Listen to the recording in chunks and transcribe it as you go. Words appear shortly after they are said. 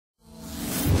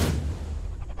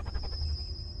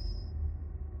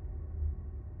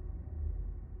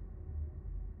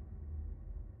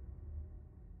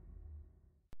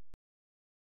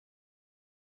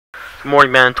Good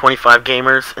morning, Madden 25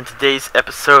 gamers. In today's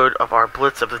episode of our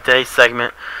Blitz of the Day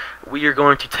segment, we are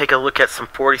going to take a look at some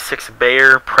 46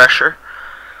 Bear pressure.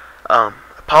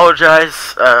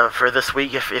 Apologize for this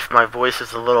week if my voice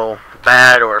is a little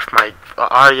bad or if my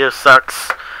audio sucks.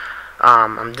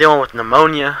 I'm dealing with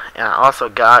pneumonia, and I also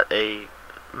got a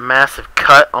massive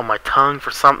cut on my tongue for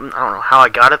something. I don't know how I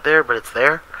got it there, but it's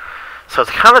there. So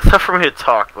it's kind of tough for me to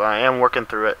talk, but I am working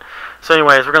through it. So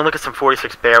anyways, we're going to look at some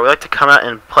 46 Bear. We like to come out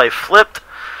and play flipped,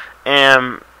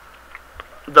 and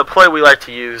the play we like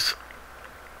to use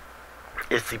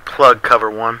is the plug cover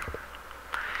one.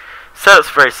 Setup's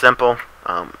very simple.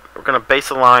 We're going to base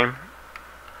a line,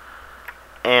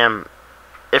 and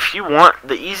if you want,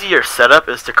 the easier setup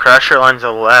is to crash your line to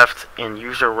the left and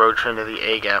use your road trend to the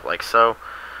A gap like so.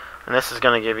 And this is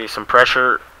going to give you some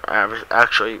pressure.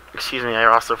 Actually, excuse me, I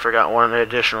also forgot one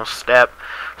additional step.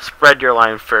 Spread your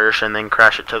line first and then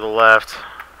crash it to the left.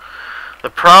 The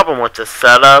problem with this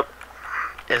setup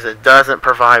is it doesn't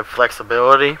provide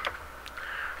flexibility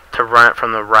to run it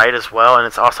from the right as well, and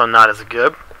it's also not as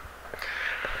good.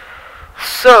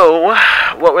 So,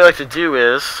 what we like to do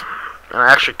is, and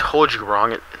I actually told you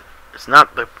wrong, it's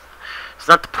not the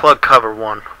plug cover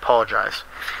one. Apologize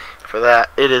for that.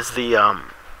 It is the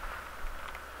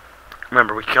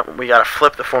remember, we got to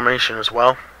flip the formation as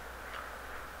well.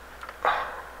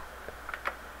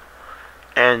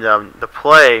 And the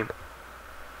play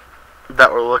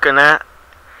that we're looking at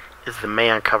is the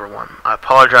man cover one. I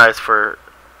apologize for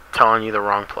telling you the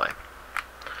wrong play.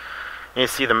 And you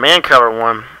see the man cover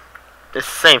one, it's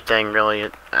the same thing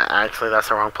really. Actually, that's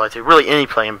the wrong play too. Really, any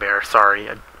play in Bear, sorry.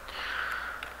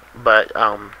 But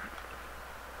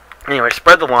anyway,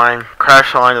 spread the line,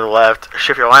 crash the line to the left,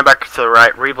 shift your linebacker to the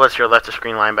right, re-blitz your left of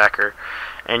screen linebacker,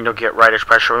 and you'll get right edge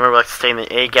pressure. Remember, we like to stay in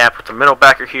the A gap with the middle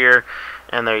backer here,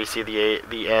 and there you see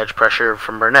the edge pressure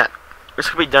from Burnett. This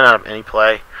could be done out of any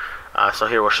play. So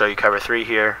here we'll show you cover 3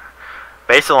 here.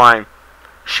 Base the line,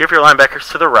 shift your linebackers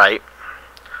to the right,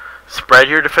 spread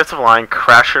your defensive line,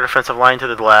 crash your defensive line to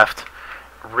the left,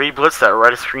 re-blitz that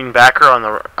right of screen backer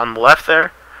on the left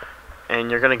there, and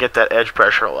you're going to get that edge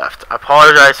pressure left. I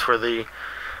apologize for the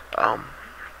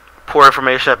poor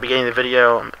information at the beginning of the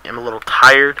video. I'm a little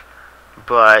tired,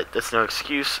 but that's no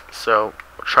excuse, so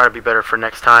we'll try to be better for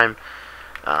next time.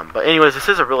 But anyways, this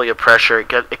is a really good pressure.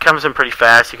 It comes in pretty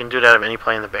fast. You can do it out of any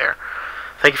play in the Bear.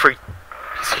 Thank you for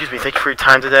your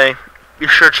time today. Be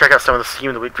sure to check out some of the Scheme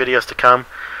of the Week videos to come.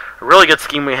 A really good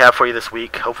scheme we have for you this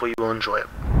week. Hopefully you will enjoy it.